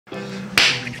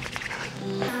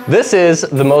This is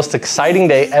the most exciting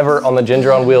day ever on the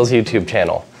Ginger on Wheels YouTube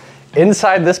channel.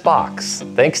 Inside this box,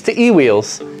 thanks to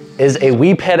eWheels, is a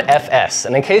WEPED FS.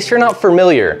 And in case you're not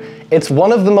familiar, it's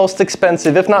one of the most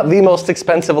expensive, if not the most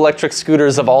expensive electric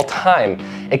scooters of all time.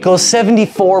 It goes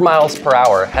 74 miles per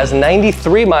hour, has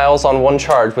 93 miles on one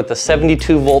charge with a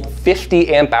 72 volt,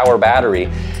 50 amp hour battery,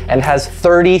 and has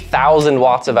 30,000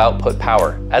 watts of output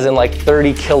power, as in like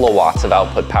 30 kilowatts of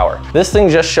output power. This thing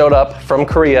just showed up from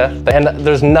Korea, and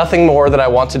there's nothing more that I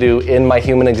want to do in my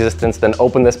human existence than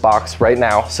open this box right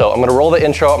now. So I'm gonna roll the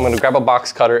intro, I'm gonna grab a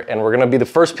box cutter, and we're gonna be the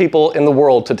first people in the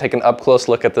world to take an up close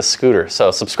look at this scooter.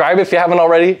 So subscribe if you haven't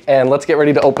already, and let's get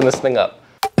ready to open this thing up.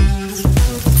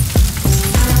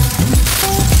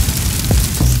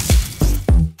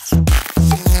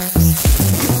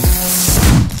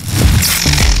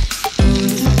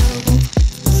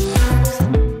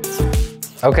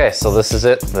 Okay, so this is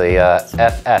it, the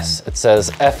FS. It says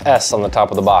FS on the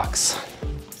top of the box.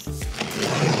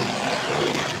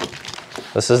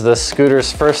 This is the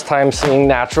scooter's first time seeing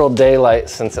natural daylight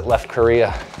since it left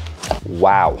Korea.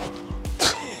 Wow.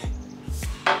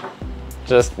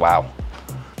 Just wow.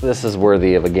 This is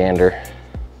worthy of a gander.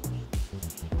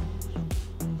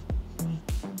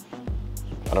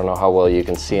 I don't know how well you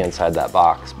can see inside that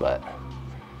box, but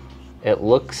it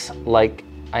looks like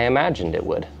I imagined it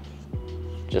would.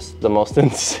 Just the most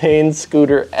insane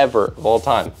scooter ever of all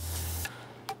time.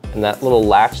 And that little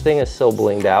latch thing is so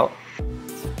blinged out.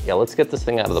 Yeah, let's get this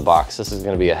thing out of the box. This is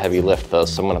gonna be a heavy lift though,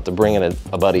 so I'm gonna have to bring in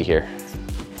a buddy here.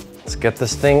 Let's get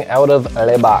this thing out of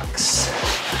the box.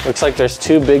 Looks like there's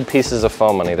two big pieces of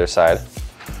foam on either side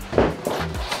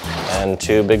and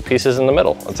two big pieces in the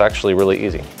middle. It's actually really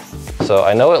easy. So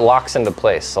I know it locks into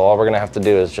place, so all we're gonna have to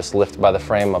do is just lift by the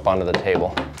frame up onto the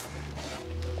table.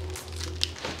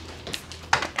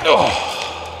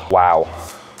 Oh, wow.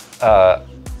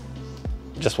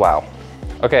 Just wow.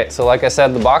 Okay, so like I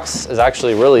said, the box is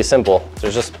actually really simple.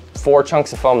 There's just 4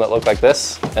 chunks of foam that look like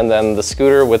this, and then the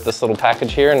scooter with this little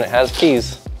package here, and it has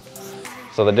keys.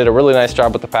 So they did a really nice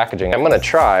job with the packaging. I'm gonna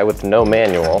try with no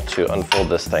manual to unfold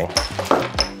this thing.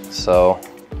 So,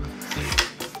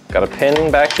 got a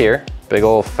pin back here, big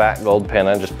old fat gold pin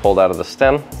I just pulled out of the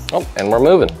stem. Oh, and we're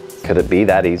moving. Could it be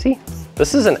that easy?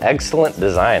 This is an excellent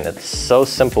design. It's so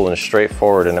simple and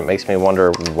straightforward, and it makes me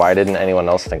wonder, why didn't anyone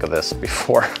else think of this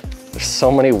before? There's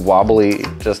so many wobbly,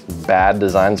 just bad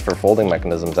designs for folding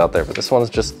mechanisms out there, but this one's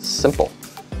just simple.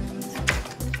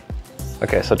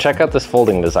 Okay, so check out this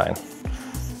folding design.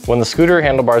 When the scooter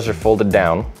handlebars are folded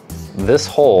down, this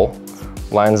hole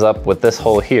lines up with this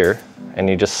hole here, and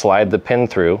you just slide the pin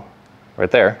through right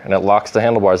there, and it locks the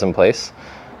handlebars in place.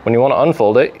 When you want to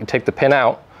unfold it, you take the pin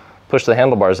out, push the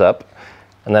handlebars up,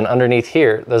 and then underneath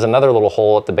here, there's another little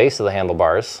hole at the base of the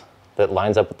handlebars that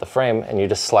lines up with the frame, and you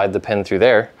just slide the pin through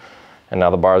there, and now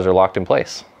the bars are locked in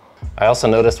place. I also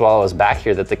noticed while I was back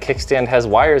here that the kickstand has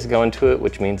wires going to it,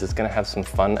 which means it's gonna have some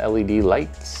fun LED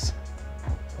lights.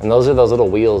 And those are those little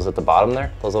wheels at the bottom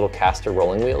there, those little caster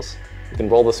rolling wheels. You can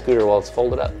roll the scooter while it's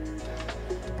folded up.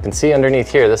 You can see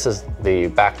underneath here, this is the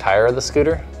back tire of the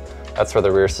scooter. That's where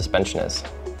the rear suspension is.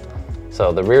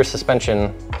 So the rear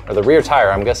suspension, or the rear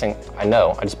tire, I'm guessing, I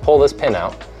just pull this pin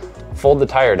out, fold the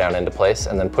tire down into place,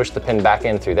 and then push the pin back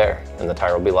in through there, and the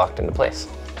tire will be locked into place.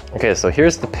 Okay, so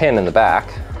here's the pin in the back.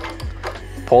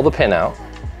 Pull the pin out,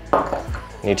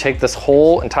 and you take this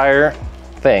whole entire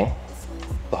thing,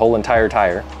 the whole entire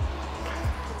tire,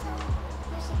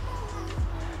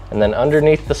 and then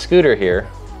underneath the scooter here,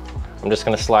 I'm just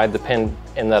gonna slide the pin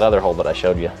in that other hole that I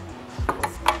showed you.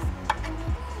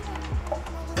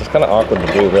 It's kind of awkward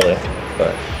to do, really,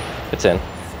 but it's in.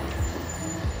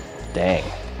 Dang.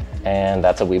 And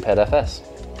that's a WEPED FS.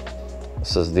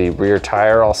 This is the rear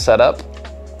tire all set up.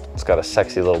 It's got a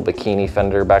sexy little bikini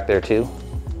fender back there too.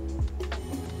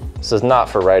 This is not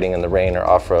for riding in the rain or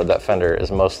off-road. That fender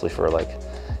is mostly for like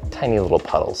tiny little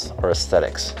puddles or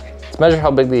aesthetics. Let's measure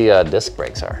how big the disc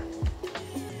brakes are.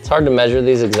 It's hard to measure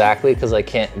these exactly because I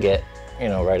can't get,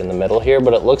 right in the middle here,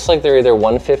 but it looks like they're either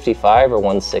 155 or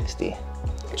 160.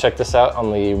 Check this out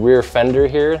on the rear fender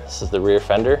here. This is the rear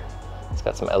fender. It's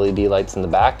got some LED lights in the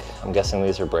back. I'm guessing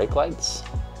these are brake lights.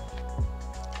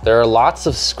 There are lots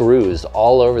of screws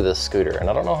all over this scooter, and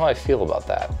I don't know how I feel about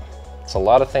that. It's a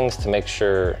lot of things to make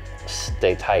sure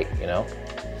stay tight,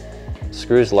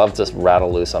 Screws love to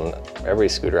rattle loose on every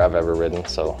scooter I've ever ridden,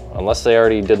 so unless they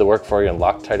already did the work for you and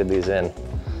Loctited these in,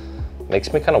 it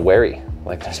makes me kind of wary.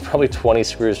 Like there's probably 20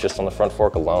 screws just on the front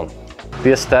fork alone.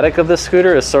 The aesthetic of this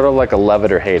scooter is sort of like a love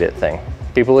it or hate it thing.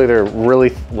 People either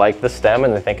really like the stem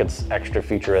and they think it's extra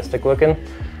futuristic looking,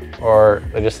 or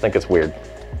they just think it's weird.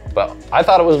 But I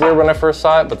thought it was weird when I first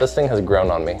saw it, but this thing has grown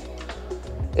on me.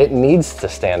 It needs to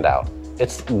stand out.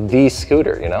 It's the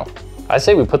scooter, you know? I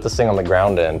say we put this thing on the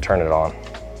ground and turn it on.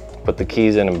 Put the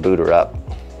keys in and boot her up.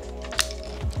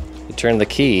 You turn the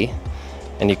key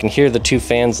and you can hear the 2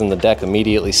 fans in the deck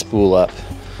immediately spool up.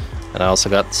 And I also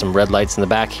got some red lights in the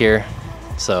back here,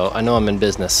 so I know I'm in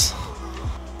business.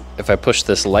 If I push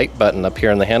this light button up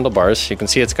here on the handlebars, you can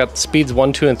see it's got speeds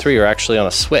 1, 2, and 3 are actually on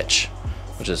a switch,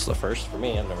 which is the first for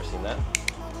me. I've never seen that.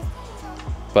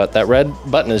 But that red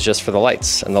button is just for the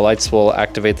lights, and the lights will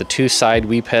activate the 2 side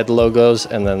WEPED logos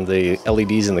and then the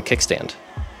LEDs in the kickstand.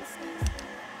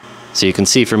 So you can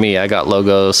see for me, I got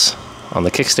logos on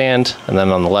the kickstand and then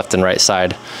on the left and right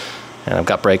side, and I've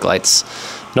got brake lights.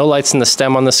 No lights in the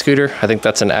stem on the scooter. I think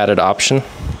that's an added option,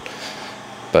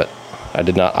 but I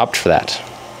did not opt for that.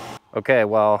 Okay,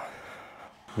 well,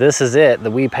 this is it,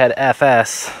 the WEPED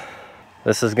FS.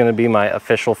 This is gonna be my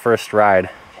official first ride.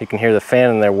 You can hear the fan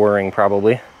in there whirring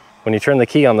probably. When you turn the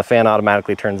key on, the fan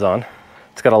automatically turns on.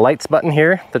 It's got a lights button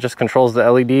here that just controls the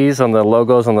LEDs on the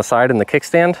logos on the side and the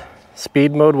kickstand.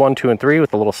 Speed mode 1, 2, and 3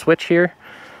 with a little switch here.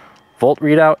 Volt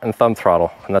readout and thumb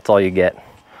throttle, and that's all you get.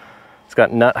 It's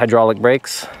got nut hydraulic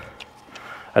brakes.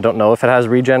 I don't know if it has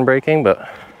regen braking, but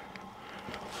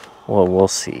well, we'll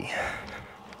see.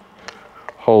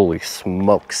 Holy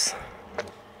smokes.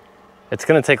 It's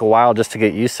gonna take a while just to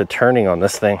get used to turning on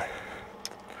this thing.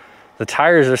 The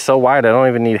tires are so wide, I don't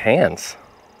even need hands.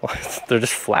 They're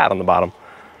just flat on the bottom.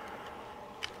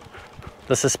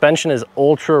 The suspension is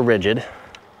ultra rigid.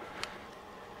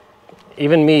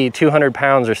 Even me, 200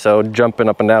 pounds or so, jumping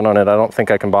up and down on it, I don't think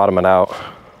I can bottom it out.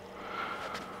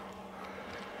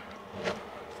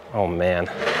 Oh man.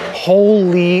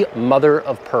 Holy mother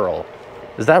of pearl.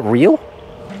 Is that real?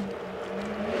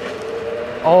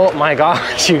 Oh my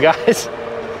gosh, you guys.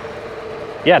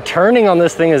 Yeah, turning on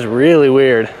this thing is really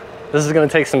weird. This is gonna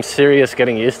take some serious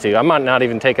getting used to. I might not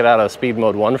even take it out of speed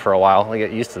mode 1 for a while. I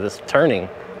get used to this turning.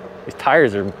 These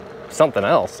tires are something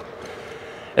else.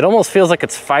 It almost feels like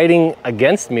it's fighting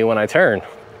against me when I turn.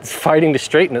 It's fighting to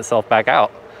straighten itself back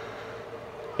out.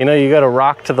 You know, you gotta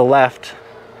rock to the left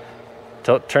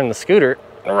to turn the scooter,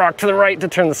 and rock to the right to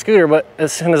turn the scooter, but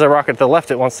as soon as I rock it to the left,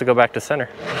 it wants to go back to center.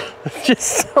 It's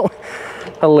just so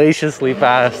hellaciously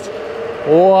fast.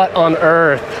 What on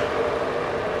earth?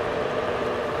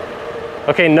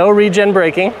 Okay, no regen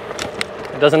braking.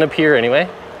 It doesn't appear anyway.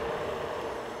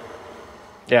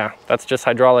 Yeah, that's just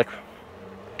hydraulic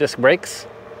disc brakes.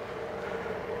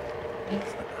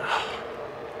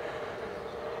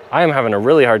 I am having a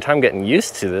really hard time getting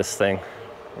used to this thing,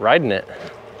 riding it.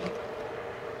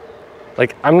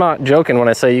 Like, I'm not joking when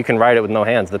I say you can ride it with no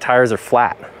hands. The tires are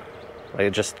flat. Like,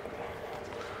 it just,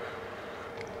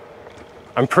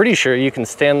 I'm pretty sure you can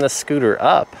stand this scooter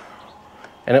up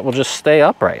and it will just stay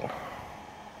upright.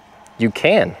 You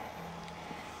can.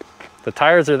 The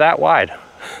tires are that wide.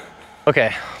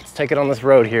 Okay, let's take it on this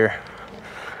road here.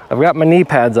 I've got my knee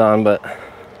pads on, but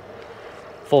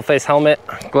full face helmet,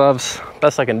 gloves,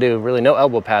 best I can do. Really no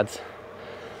elbow pads.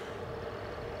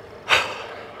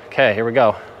 Okay, here we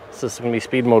go. This is gonna be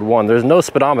speed mode 1. There's no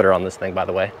speedometer on this thing, by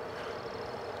the way.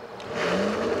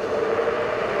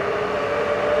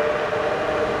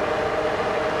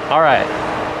 All right,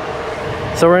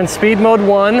 so we're in speed mode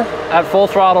 1 at full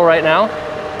throttle right now.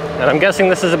 And I'm guessing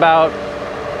this is about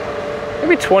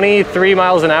maybe 23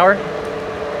 miles an hour.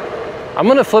 I'm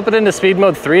gonna flip it into speed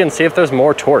mode 3 and see if there's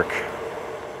more torque.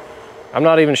 I'm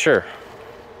not even sure.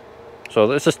 So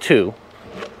this is 2.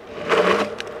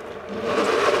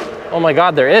 Oh my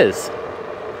God, there is.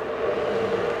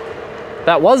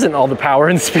 That wasn't all the power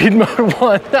in speed mode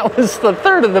 1. That was the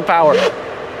third of the power.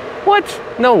 What?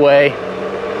 No way.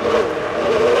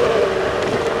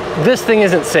 This thing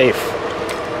isn't safe.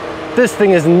 This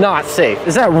thing is not safe.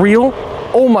 Is that real?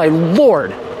 Oh my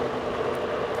Lord.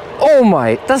 Oh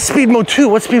my, that's speed mode 2.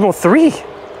 What's speed mode 3?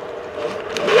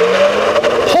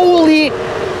 Holy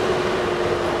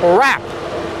crap.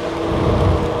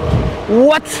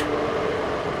 What?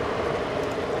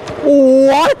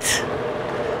 What?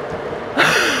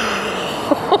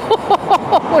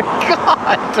 Oh my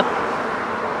God.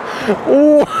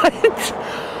 What?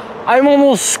 I'm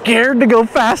almost scared to go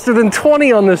faster than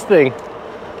 20 on this thing.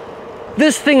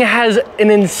 This thing has an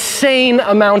insane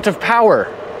amount of power.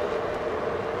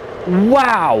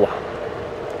 Wow.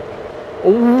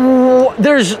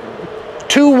 There's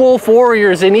 2 Wolf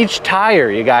Warriors in each tire,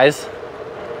 you guys.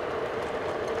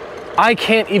 I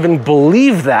can't even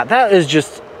believe that. That is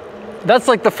just, that's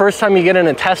like the first time you get in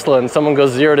a Tesla and someone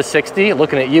goes 0 to 60,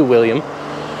 looking at you, William,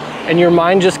 and your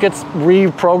mind just gets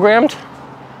reprogrammed.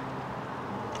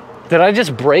 Did I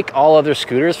just break all other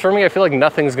scooters for me? I feel like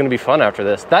nothing's gonna be fun after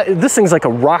this. This thing's like a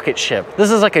rocket ship.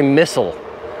 This is like a missile.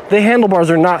 The handlebars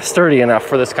are not sturdy enough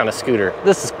for this kind of scooter.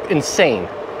 This is insane.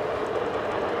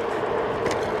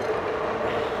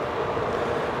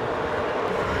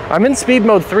 I'm in speed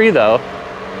mode 3 though,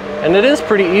 and it is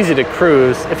pretty easy to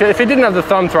cruise. If it didn't have the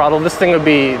thumb throttle, this thing would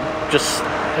be just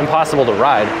impossible to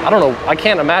ride. I don't know, I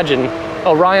can't imagine.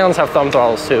 Oh, Ryons have thumb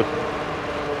throttles too.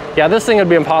 Yeah, this thing would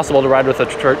be impossible to ride with a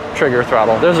trigger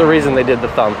throttle. There's a reason they did the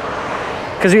thumb.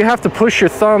 Because you have to push your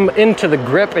thumb into the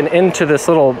grip and into this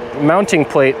little mounting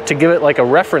plate to give it like a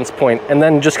reference point, and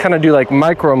then just kind of do like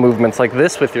micro movements like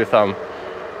this with your thumb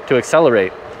to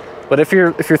accelerate. But if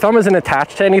your thumb isn't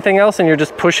attached to anything else and you're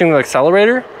just pushing the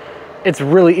accelerator, it's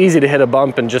really easy to hit a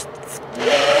bump and just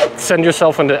send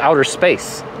yourself into outer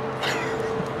space.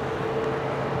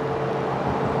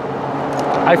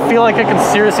 I feel like I could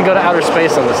seriously go to outer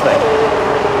space on this thing.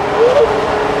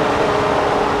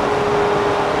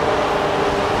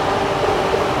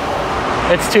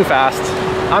 It's too fast.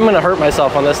 I'm gonna hurt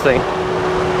myself on this thing.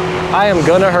 I am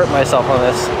gonna hurt myself on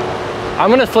this. I'm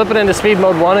gonna flip it into speed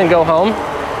mode 1 and go home,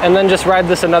 and then just ride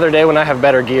this another day when I have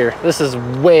better gear. This is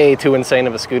way too insane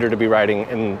of a scooter to be riding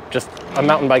in just a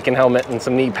mountain biking helmet and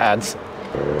some knee pads.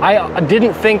 I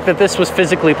didn't think that this was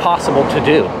physically possible to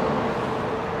do.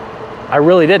 I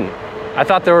really didn't. I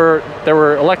thought there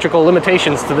were electrical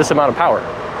limitations to this amount of power,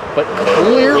 but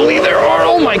clearly there are.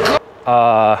 Oh my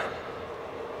God.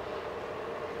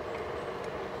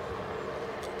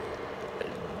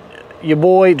 Your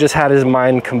boy just had his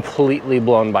mind completely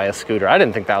blown by a scooter. I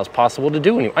didn't think that was possible to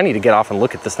do. I need to get off and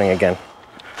look at this thing again.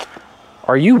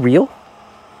 Are you real?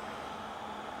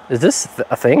 Is this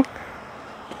a thing?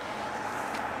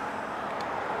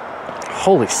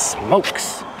 Holy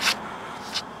smokes.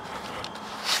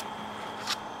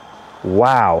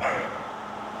 Wow.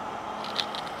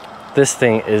 This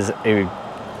thing is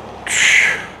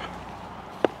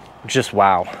just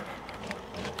wow.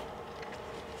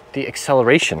 The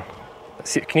acceleration.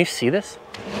 Can you see this?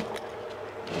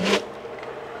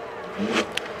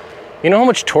 You know how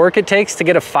much torque it takes to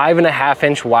get a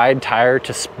 5.5-inch wide tire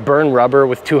to burn rubber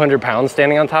with 200 pounds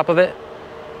standing on top of it?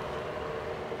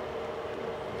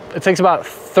 It takes about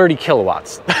 30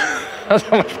 kilowatts. That's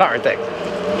how much power it takes.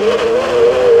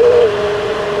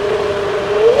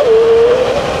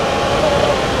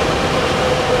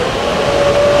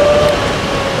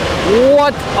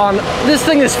 What on, this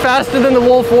thing is faster than the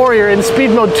Wolf Warrior in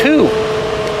speed mode 2.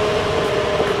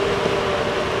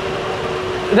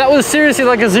 That was seriously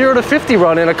like a 0 to 50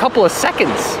 run in a couple of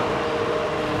seconds.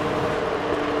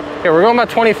 Okay, we're going about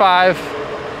 25.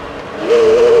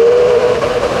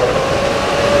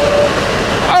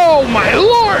 Oh my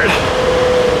Lord!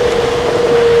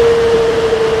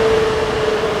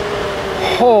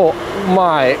 Oh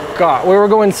my God, we were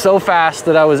going so fast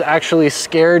that I was actually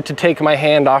scared to take my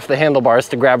hand off the handlebars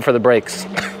to grab for the brakes.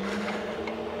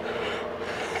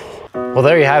 Well,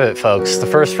 there you have it, folks. The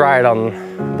first ride on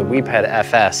the WEPED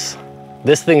FS.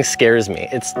 This thing scares me.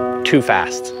 It's too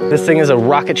fast. This thing is a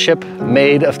rocket ship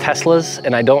made of Teslas,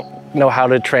 and I don't know how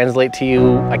to translate to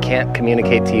you. I can't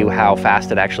communicate to you how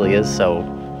fast it actually is, so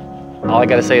all I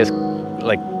gotta say is,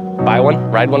 like, buy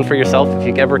one, ride one for yourself if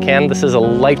you ever can. This is a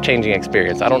life-changing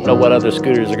experience. I don't know what other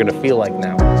scooters are gonna feel like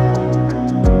now.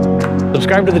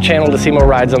 Subscribe to the channel to see more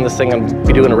rides on this thing. I'll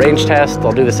be doing a range test.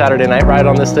 I'll do the Saturday night ride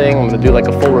on this thing. I'm gonna do like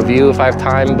a full review if I have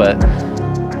time, but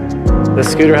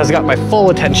this scooter has got my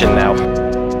full attention now.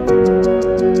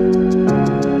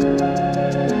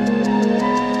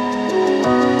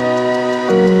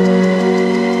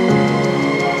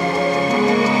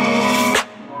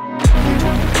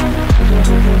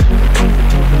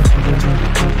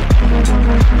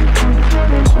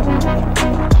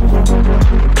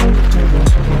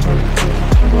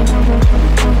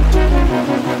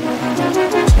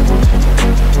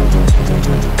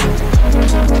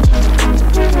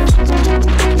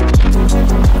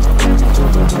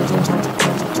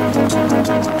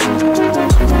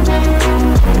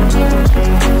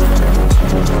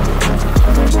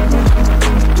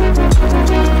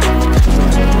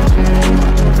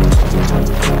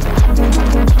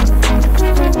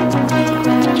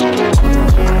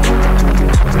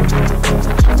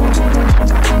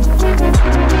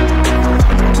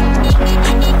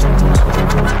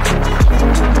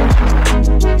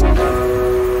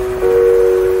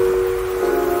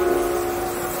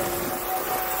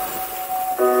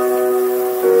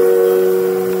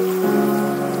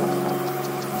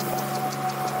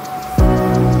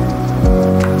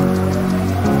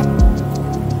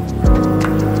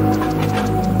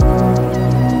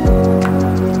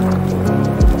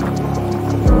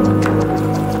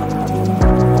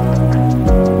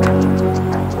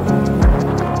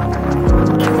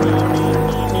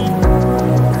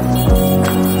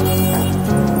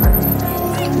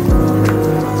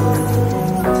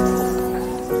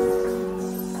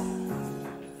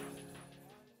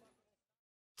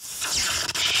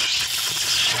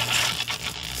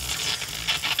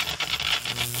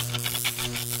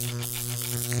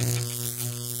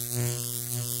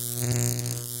 it.